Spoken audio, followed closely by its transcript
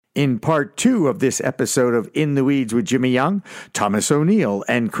In part 2 of this episode of In the Weeds with Jimmy Young, Thomas O'Neill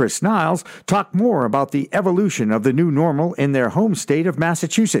and Chris Niles talk more about the evolution of the new normal in their home state of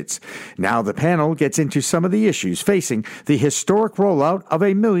Massachusetts. Now the panel gets into some of the issues facing the historic rollout of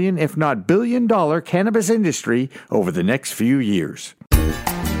 $1 million, if not billion-dollar cannabis industry over the next few years.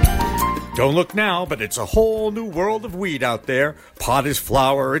 Don't look now, but it's a whole new world of weed out there. Pot is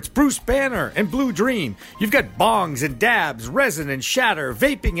flower, it's Bruce Banner and Blue Dream. You've got bongs and dabs, resin and shatter,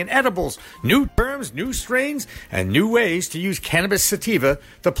 vaping and edibles, new terms, new strains, and new ways to use cannabis sativa,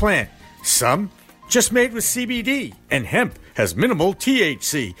 the plant. Some just made with CBD, and hemp has minimal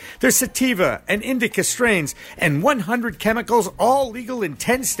THC. There's sativa and indica strains, and 100 chemicals, all legal in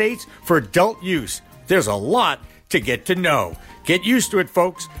 10 states for adult use. There's a lot to get to know. Get used to it,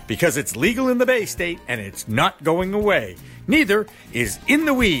 folks, because it's legal in the Bay State and it's not going away. Neither is In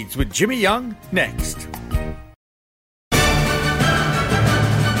the Weeds with Jimmy Young next.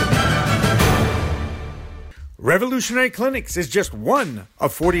 Revolutionary Clinics is just one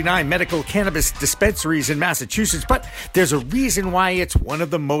of 49 medical cannabis dispensaries in Massachusetts, but there's a reason why it's one of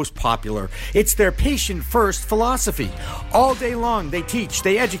the most popular. It's their patient-first philosophy. All day long, they teach,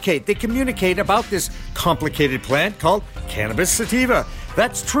 they educate, they communicate about this complicated plant called cannabis sativa.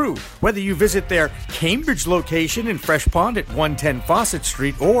 That's true whether you visit their Cambridge location in Fresh Pond at 110 Fawcett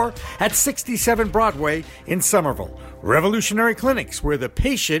Street or at 67 Broadway in Somerville. Revolutionary Clinics, where the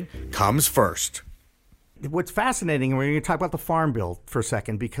patient comes first. What's fascinating, we're going to talk about the Farm Bill for a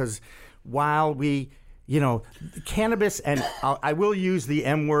second, because while cannabis, and I will use the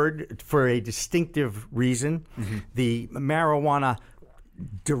M word for a distinctive reason, the marijuana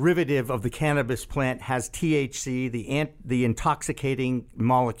derivative of the cannabis plant has THC, the intoxicating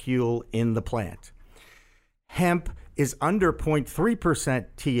molecule in the plant. Hemp is under 0.3%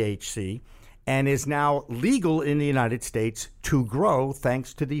 THC and is now legal in the United States to grow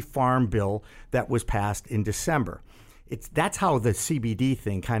thanks to the Farm Bill that was passed in December. That's how the CBD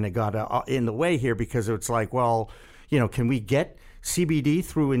thing kind of got in the way here, because it's like, well, can we get CBD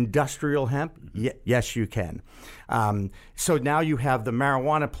through industrial hemp? Yes, you can. So now you have the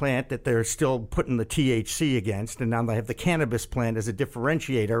marijuana plant that they're still putting the THC against, and now they have the cannabis plant as a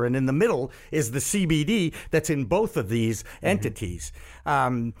differentiator, and in the middle is the CBD that's in both of these entities.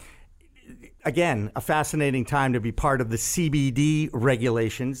 Again, a fascinating time to be part of the CBD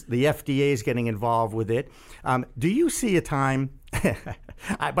regulations. The FDA is getting involved with it. Do you see a time...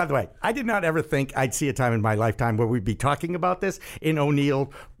 by the way, I did not ever think I'd see a time in my lifetime where we'd be talking about this in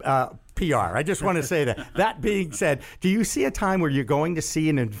O'Neill PR. I just want to say that. That being said, do you see a time where you're going to see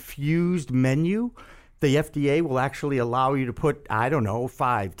an infused menu? The FDA will actually allow you to put,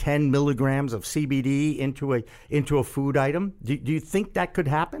 5-10 milligrams of CBD into a food item. Do you think that could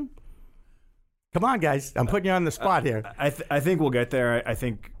happen? Come on, guys. I'm putting you on the spot here. I think we'll get there. I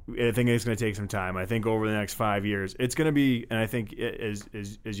think it's going to take some time. I think over the next 5 years, it's going to be, and I think as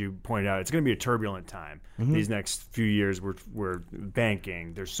you pointed out, it's going to be a turbulent time. These next few years, we're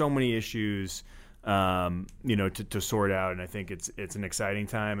banking. There's so many issues, to sort out, and I think it's an exciting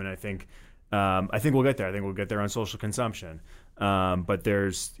time. And I think we'll get there. I think we'll get there on social consumption. But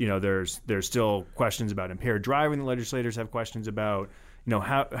there's still questions about impaired driving. The legislators have questions about.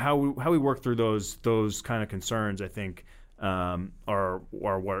 How we work through those kind of concerns, I think, are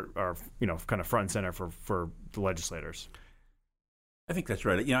what are kind of front and center for the legislators. I think that's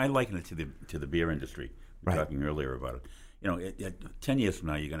right. I liken it to the beer industry. We were talking earlier about it. 10 years from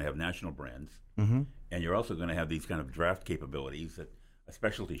now, you're going to have national brands, and you're also going to have these kind of draft capabilities at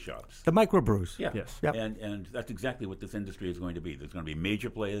specialty shops. The microbrews. Yeah. Yes. Yep. And that's exactly what this industry is going to be. There's going to be major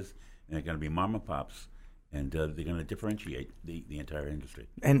players, and they're going to be mom and pops. And they're going to differentiate the entire industry.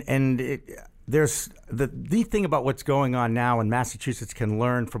 There's the thing about what's going on now, and Massachusetts can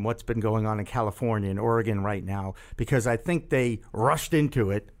learn from what's been going on in California and Oregon right now, because I think they rushed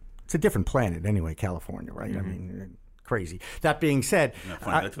into it. It's a different planet anyway, California, right? I mean, crazy. That being said...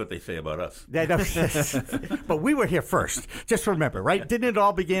 That's what they say about us. But we were here first. Just remember, right? Didn't it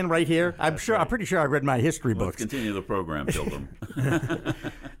all begin right here? I'm pretty sure I read my history books. Let's continue the program, Pilgrim.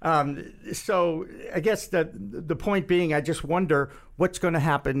 So I guess the point being, I just wonder what's going to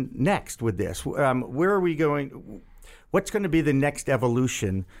happen next with this. Where are we going? What's going to be the next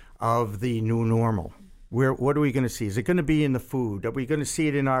evolution of the new normal? What are we going to see? Is it going to be in the food? Are we going to see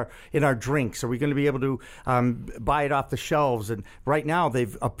it in our drinks? Are we going to be able to buy it off the shelves? And right now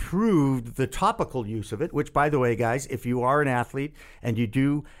they've approved the topical use of it, which, by the way, guys, if you are an athlete and you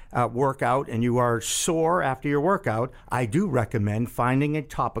do work out and you are sore after your workout, I do recommend finding a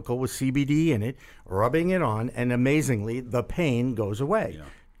topical with CBD in it, rubbing it on, and amazingly, the pain goes away. Yeah.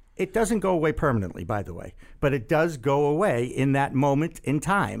 It doesn't go away permanently, by the way, but it does go away in that moment in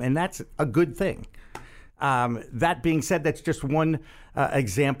time, and that's a good thing. That being said, that's just one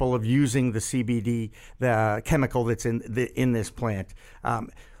example of using the CBD, the chemical that's in this plant.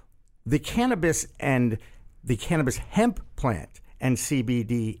 The cannabis and the cannabis hemp plant and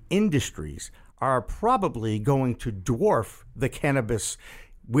CBD industries are probably going to dwarf the cannabis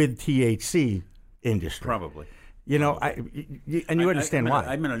with THC industry. Probably. You know, and you understand why.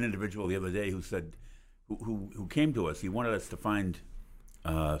 I met an individual the other day who said, who came to us. He wanted us to find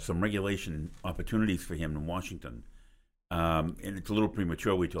some regulation opportunities for him in Washington, and it's a little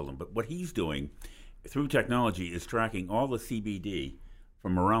premature, we told him. But what he's doing through technology is tracking all the CBD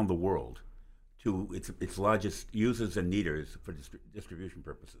from around the world to its largest users and needers for distribution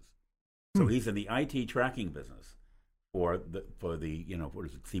purposes. So he's in the IT tracking business for the what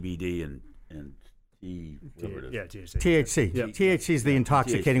is it, CBD and whatever it is. THC. Yep. THC is the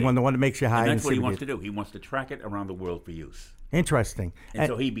intoxicating one, the one that makes you high. And that's what he wants to do. He wants to track it around the world for use. Interesting. And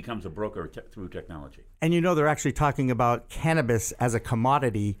so he becomes a broker through technology. And you know, they're actually talking about cannabis as a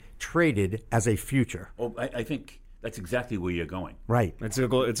commodity traded as a future. Oh, I think that's exactly where you're going. Right.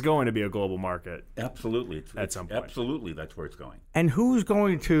 It's going to be a global market. Absolutely. At some point. Absolutely, that's where it's going. And who's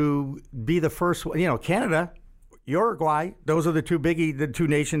going to be the first one? You know, Canada, Uruguay, those are the two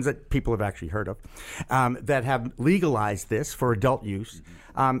nations that people have actually heard of that have legalized this for adult use.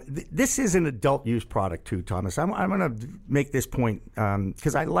 This is an adult use product too, Thomas. I'm going to make this point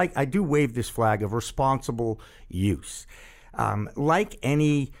because I do wave this flag of responsible use. Like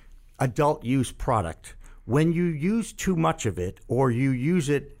any adult use product, when you use too much of it or you use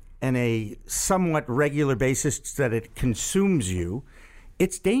it in a somewhat regular basis that it consumes you,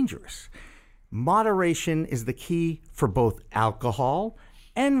 it's dangerous. Moderation is the key for both alcohol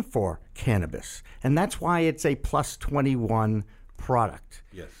and for cannabis. And that's why it's a plus 21 product.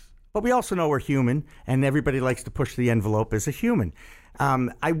 Yes. But we also know we're human, and everybody likes to push the envelope as a human.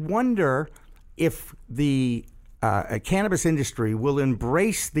 I wonder if the cannabis industry will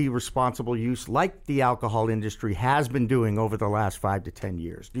embrace the responsible use like the alcohol industry has been doing over the last 5 to 10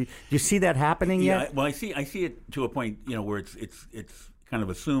 years. Do you see that happening yet? Well, I see it to a point, where it's kind of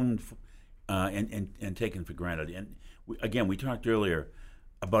assumed and taken for granted. And again, we talked earlier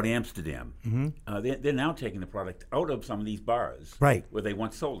about Amsterdam. Mm-hmm. They're now taking the product out of some of these bars, right, where they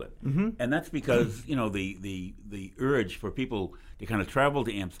once sold it, mm-hmm. and that's because the urge for people to kind of travel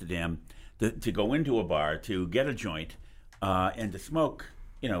to Amsterdam to go into a bar to get a joint and to smoke,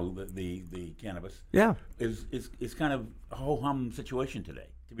 the cannabis, is kind of a ho-hum situation today.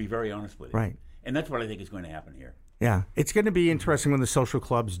 To be very honest with you, right, and that's what I think is going to happen here. Yeah, it's going to be interesting when the social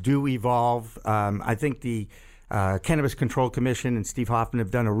clubs do evolve. I think the Cannabis Control Commission and Steve Hoffman have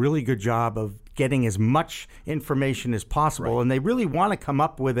done a really good job of getting as much information as possible, right. And they really want to come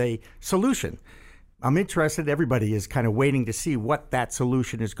up with a solution. I'm interested. Everybody is kind of waiting to see what that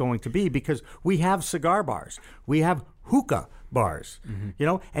solution is going to be because we have cigar bars. We have hookah bars,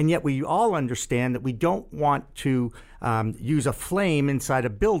 mm-hmm. And yet we all understand that we don't want to use a flame inside a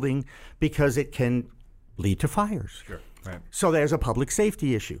building because it can lead to fires. Sure. Right. So there's a public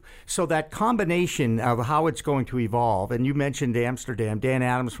safety issue. So that combination of how it's going to evolve, and you mentioned Amsterdam. Dan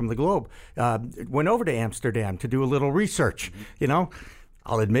Adams from the Globe went over to Amsterdam to do a little research, mm-hmm.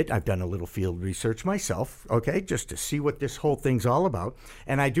 I'll admit I've done a little field research myself, okay, just to see what this whole thing's all about.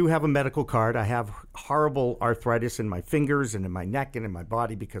 And I do have a medical card. I have horrible arthritis in my fingers and in my neck and in my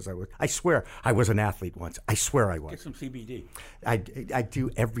body because I swear I was an athlete once. I swear I was. Get some CBD. I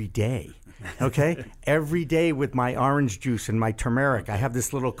do every day, okay? Every day with my orange juice and my turmeric. I have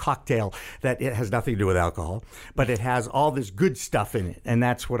this little cocktail that it has nothing to do with alcohol, but it has all this good stuff in it. And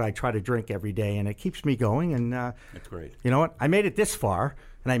that's what I try to drink every day. And it keeps me going. And that's great. You know what? I made it this far.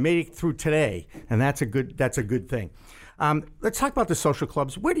 And I made it through today, and that's a good thing. Let's talk about the social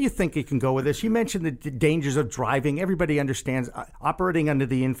clubs. Where do you think it can go with this? You mentioned the dangers of driving. Everybody understands operating under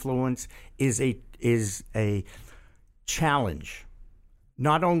the influence is a challenge,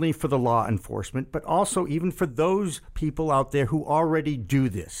 not only for the law enforcement, but also even for those people out there who already do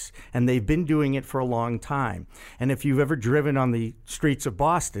this, and they've been doing it for a long time. And if you've ever driven on the streets of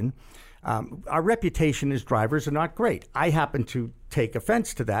Boston, our reputation as drivers are not great. I happen to take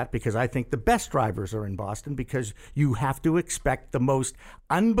offense to that because I think the best drivers are in Boston because you have to expect the most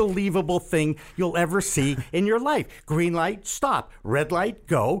unbelievable thing you'll ever see in your life. Green light, stop. Red light,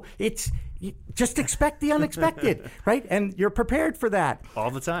 go. Just expect the unexpected, right? And you're prepared for that.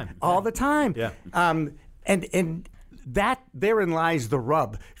 All the time. All the time. Yeah. And that therein lies the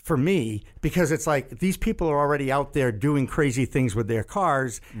rub for me because it's like these people are already out there doing crazy things with their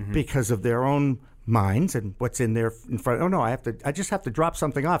cars mm-hmm. because of their own minds and what's in there in front. Oh no, I just have to drop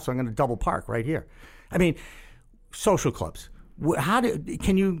something off, so I'm going to double park right here. I mean, social clubs.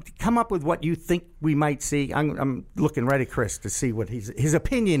 Can you come up with what you think we might see? I'm looking right at Chris to see what his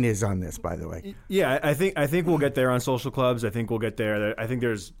opinion is on this. By the way, yeah, I think we'll get there on social clubs. I think we'll get there. I think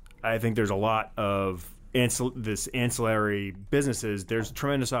there's a lot of this ancillary businesses. There's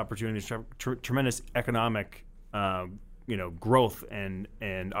tremendous opportunities, tremendous economic growth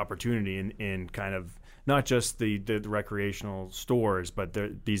and opportunity in kind of not just the recreational stores, but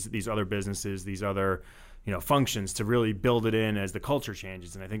these other businesses, these other functions to really build it in as the culture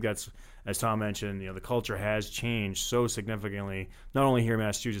changes. And I think that's, as Tom mentioned, the culture has changed so significantly, not only here in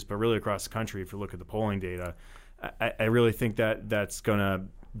Massachusetts, but really across the country. If you look at the polling data, I really think that's going to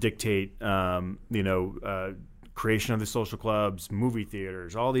dictate, creation of the social clubs, movie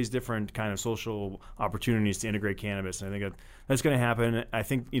theaters, all these different kind of social opportunities to integrate cannabis. And I think that's going to happen. I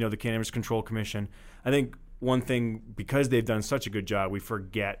think, the Cannabis Control Commission, I think one thing, because they've done such a good job, we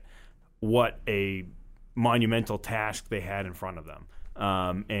forget what a monumental task they had in front of them.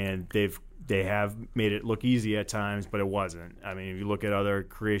 And they have made it look easy at times, but it wasn't. I mean, if you look at other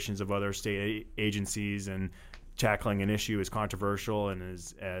creations of other state agencies and tackling an issue as controversial and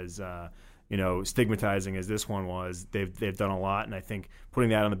as stigmatizing as this one was, they've done a lot. And I think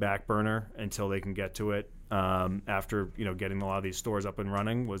putting that on the back burner until they can get to it after getting a lot of these stores up and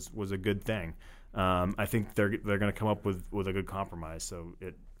running was a good thing. I think they're going to come up with a good compromise. So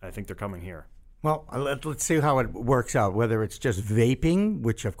I think they're coming here. Well, let's see how it works out, whether it's just vaping,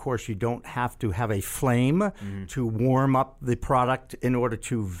 which, of course, you don't have to have a flame to warm up the product in order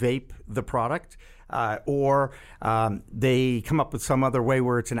to vape the product, or they come up with some other way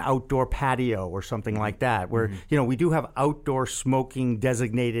where it's an outdoor patio or something like that, where, we do have outdoor smoking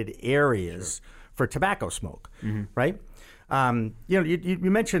designated areas for tobacco smoke, right? You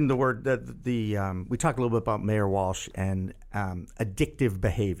mentioned the word, we talked a little bit about Mayor Walsh and addictive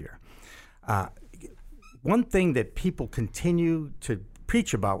behavior. One thing that people continue to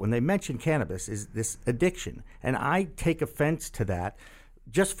preach about when they mention cannabis is this addiction. And I take offense to that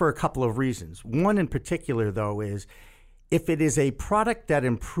just for a couple of reasons. One in particular, though, is if it is a product that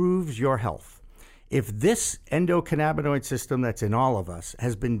improves your health, if this endocannabinoid system that's in all of us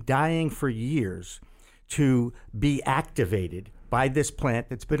has been dying for years to be activated by this plant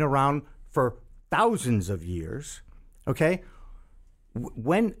that's been around for thousands of years, okay?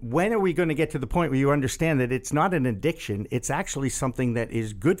 When are we going to get to the point where you understand that it's not an addiction, it's actually something that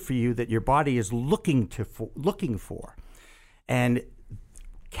is good for you, that your body is looking for? And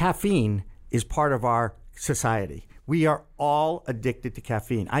caffeine is part of our society. We are all addicted to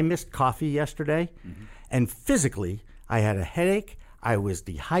caffeine. I missed coffee yesterday, and physically, I had a headache. I was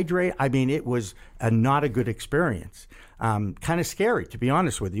dehydrated. I mean, it was not a good experience. Kind of scary, to be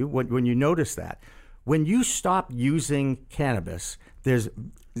honest with you, when you notice that. When you stop using cannabis, there's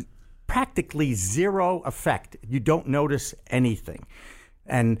practically zero effect. You don't notice anything.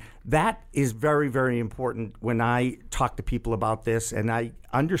 And that is very, very important when I talk to people about this. And I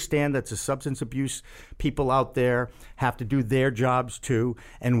understand that the substance abuse people out there have to do their jobs too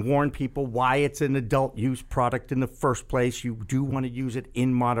and warn people why it's an adult use product in the first place. You do want to use it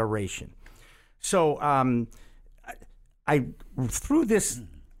in moderation. So I threw this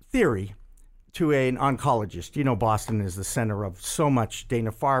theory to an oncologist. Boston is the center of so much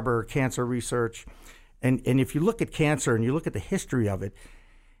Dana-Farber cancer research. And if you look at cancer and you look at the history of it,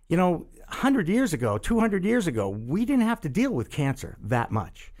 100 years ago, 200 years ago, we didn't have to deal with cancer that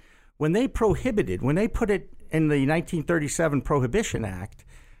much. When they put it in the 1937 Prohibition Act,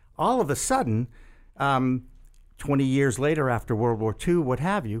 all of a sudden, 20 years later after World War II, what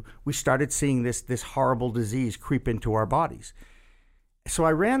have you, we started seeing this horrible disease creep into our bodies. So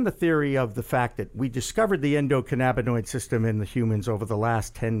I ran the theory of the fact that we discovered the endocannabinoid system in the humans over the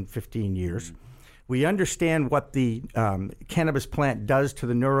last 10, 15 years. We understand what the cannabis plant does to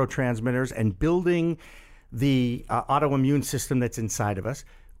the neurotransmitters and building the autoimmune system that's inside of us.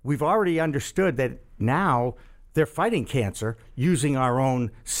 We've already understood that now they're fighting cancer using our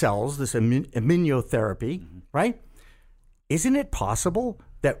own cells, this immunotherapy, right? Isn't it possible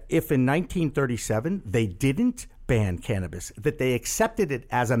that if in 1937 they didn't ban cannabis, that they accepted it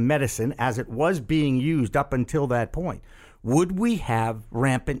as a medicine as it was being used up until that point, would we have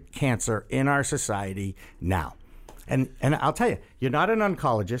rampant cancer in our society now? And I'll tell you, you're not an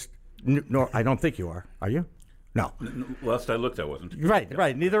oncologist, nor I don't think you are you? No. Last I looked, I wasn't.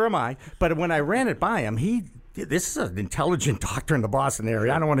 Right. Neither am I. But when I ran it by him, this is an intelligent doctor in the Boston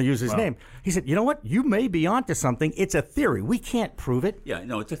area. I don't want to use his name. He said, you know what? You may be onto something. It's a theory. We can't prove it. Yeah,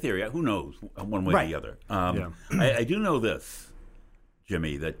 no, it's a theory. Who knows one way or the other. I do know this,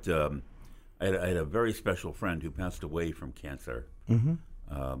 Jimmy, that I had a very special friend who passed away from cancer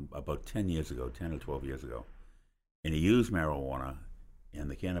about 10 years ago, 10 or 12 years ago. And he used marijuana and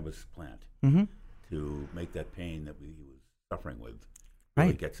the cannabis plant to make that pain that he was suffering with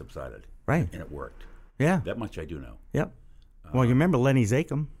really get subsided. Right. And it worked. Yeah. That much I do know. Yep. Well, you remember Lenny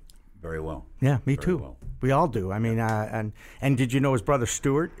Zakem? Very well. Yeah, me Very too. well. We all do. I mean, and did you know his brother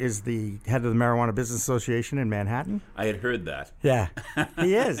Stuart is the head of the Marijuana Business Association in Manhattan? I had heard that. Yeah,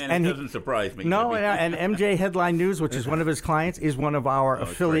 he is. and it doesn't surprise me. No, and MJ Headline News, which is one of his clients, is one of our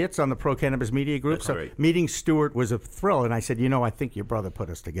affiliates on the Pro Cannabis Media Group. That's so great. Meeting Stuart was a thrill, and I said, I think your brother put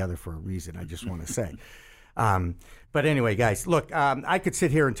us together for a reason. I just want to say. But anyway, guys, look, I could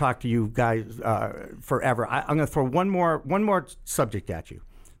sit here and talk to you guys forever. I'm going to throw one more subject at you.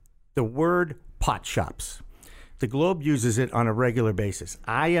 The word pot shops. The Globe uses it on a regular basis.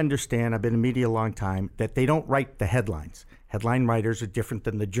 I understand, I've been in media a long time, that they don't write the headlines. Headline writers are different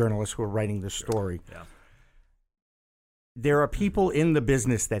than the journalists who are writing the story. Yeah. There are people in the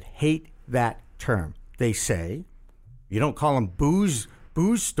business that hate that term. They say, you don't call them booze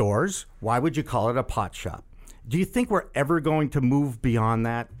stores. Why would you call it a pot shop? Do you think we're ever going to move beyond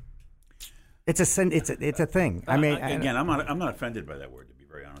that? It's a thing. I mean, again, I'm not offended by that word, to be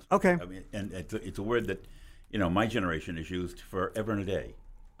very honest. Okay. I mean, and it's a word that my generation has used forever and a day,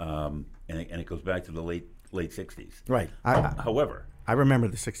 and it goes back to the late 60s. Right. However, I remember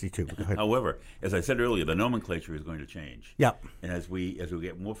the 62. Go ahead. However, as I said earlier, the nomenclature is going to change. Yep. And as we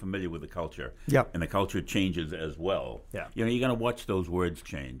get more familiar with the culture, Yep. and the culture changes as well, Yeah. you're going to watch those words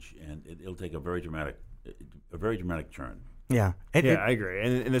change, and it'll take a very dramatic turn. Yeah. I agree.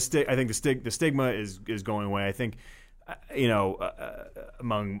 And the stigma is going away. I think,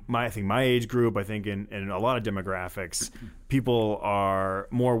 among my age group, I think in a lot of demographics, people are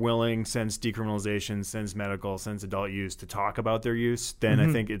more willing since decriminalization, since medical, since adult use to talk about their use. Then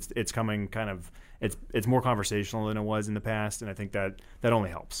I think it's coming it's more conversational than it was in the past, and I think that only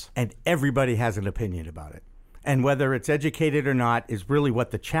helps. And everybody has an opinion about it. And whether it's educated or not is really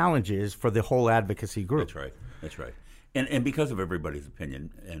what the challenge is for the whole advocacy group. That's right. And because of everybody's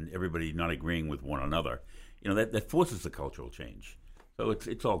opinion and everybody not agreeing with one another, that forces a cultural change. So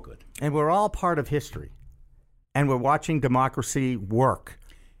it's all good. And we're all part of history. And we're watching democracy work.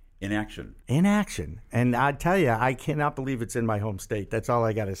 In action. And I tell you, I cannot believe it's in my home state. That's all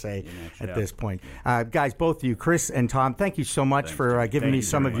I got to say at this point. Guys, both of you, Chris and Tom, thank you so much for giving me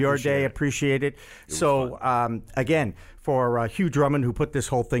some of your day. Appreciate it. So, again, for Hugh Drummond, who put this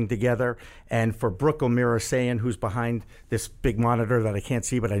whole thing together, and for Brooke O'Meara-Sayan, who's behind this big monitor that I can't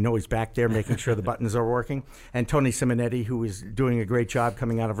see, but I know he's back there making sure the buttons are working, and Tony Simonetti, who is doing a great job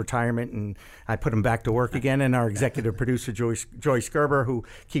coming out of retirement, and I put him back to work again, and our executive producer, Joyce Gerber, who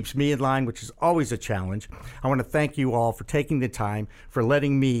keeps me in line, which is always a challenge. I want to thank you all for taking the time, for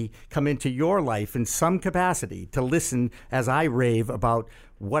letting me come into your life in some capacity to listen as I rave about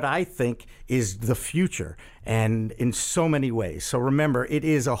what I think is the future, and in so many ways. So remember, it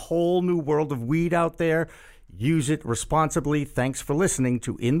is a whole new world of weed out there. Use it responsibly. Thanks for listening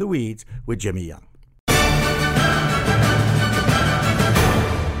to In the Weeds with Jimmy Young.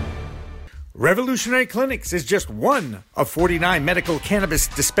 Revolutionary Clinics is just one of 49 medical cannabis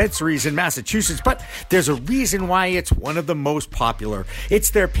dispensaries in Massachusetts, but there's a reason why it's one of the most popular.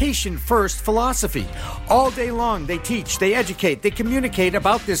 It's their patient-first philosophy. All day long, they teach, they educate, they communicate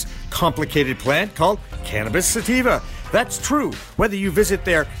about this complicated plant called cannabis sativa. That's true whether you visit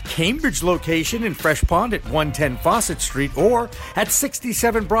their Cambridge location in Fresh Pond at 110 Fawcett Street or at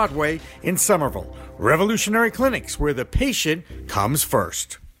 67 Broadway in Somerville. Revolutionary Clinics, where the patient comes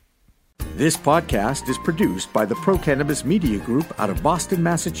first. This podcast is produced by the Pro Cannabis Media Group out of Boston,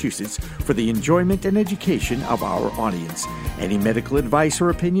 Massachusetts, for the enjoyment and education of our audience. Any medical advice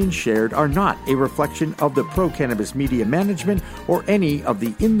or opinions shared are not a reflection of the Pro Cannabis Media management or any of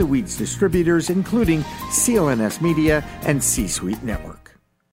the In the Weeds distributors, including CLNS Media and C-Suite Network.